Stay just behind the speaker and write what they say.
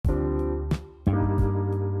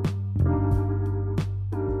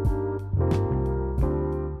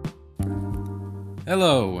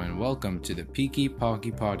Hello and welcome to the Peaky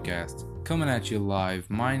Pocky Podcast. Coming at you live,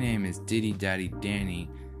 my name is Diddy Daddy Danny.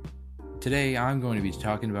 Today I'm going to be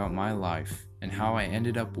talking about my life and how I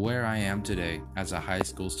ended up where I am today as a high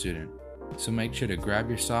school student. So make sure to grab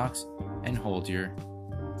your socks and hold your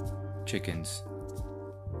chickens.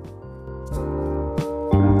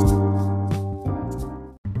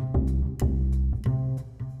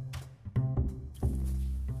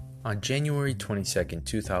 On January 22nd,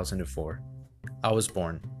 2004, I was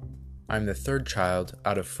born. I'm the third child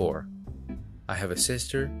out of 4. I have a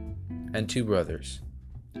sister and 2 brothers.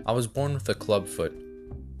 I was born with a club foot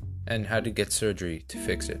and had to get surgery to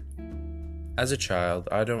fix it. As a child,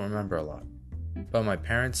 I don't remember a lot, but my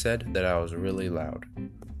parents said that I was really loud.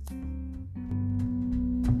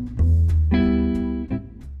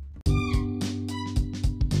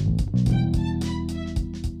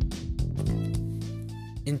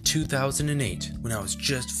 In 2008, when I was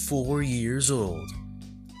just 4 years old,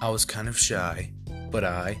 I was kind of shy, but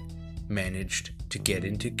I managed to get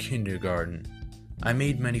into kindergarten. I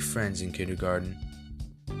made many friends in kindergarten,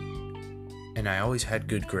 and I always had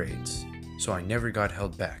good grades, so I never got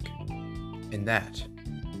held back. And that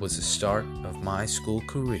was the start of my school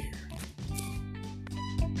career.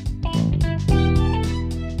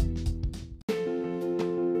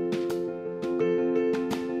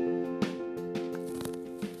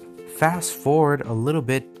 Fast forward a little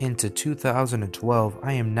bit into 2012,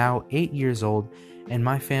 I am now 8 years old and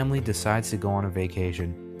my family decides to go on a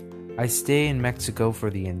vacation. I stay in Mexico for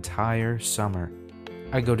the entire summer.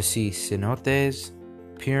 I go to see cenotes,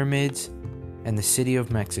 pyramids, and the city of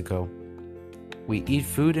Mexico. We eat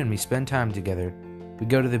food and we spend time together. We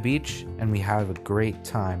go to the beach and we have a great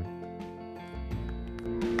time.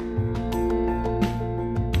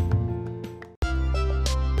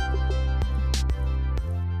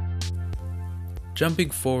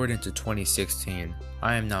 Jumping forward into 2016,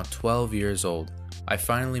 I am now 12 years old. I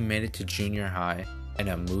finally made it to junior high and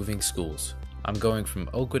I'm moving schools. I'm going from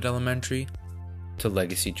Oakwood Elementary to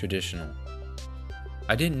Legacy Traditional.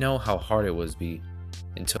 I didn't know how hard it was be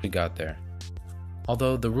until we got there.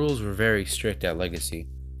 Although the rules were very strict at Legacy,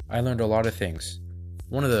 I learned a lot of things.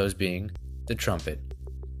 One of those being the trumpet.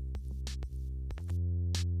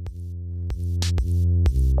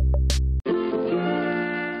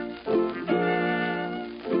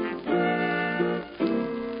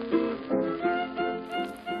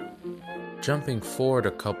 Jumping forward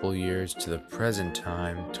a couple years to the present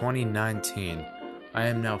time, 2019, I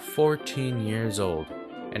am now 14 years old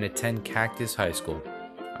and attend Cactus High School.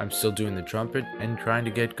 I'm still doing the trumpet and trying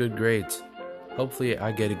to get good grades. Hopefully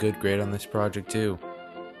I get a good grade on this project too.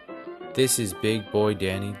 This is Big Boy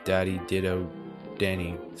Danny Daddy Ditto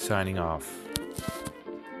Danny signing off.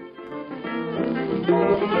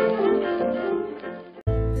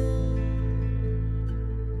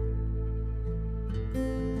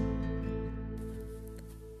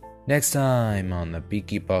 Next time on the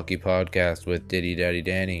Peaky Pocky Podcast with Diddy Daddy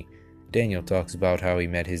Danny, Daniel talks about how he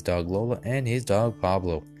met his dog Lola and his dog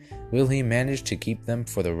Pablo. Will he manage to keep them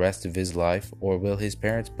for the rest of his life, or will his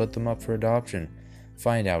parents put them up for adoption?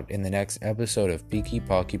 Find out in the next episode of Peaky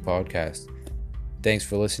Pocky Podcast. Thanks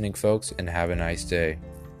for listening, folks, and have a nice day.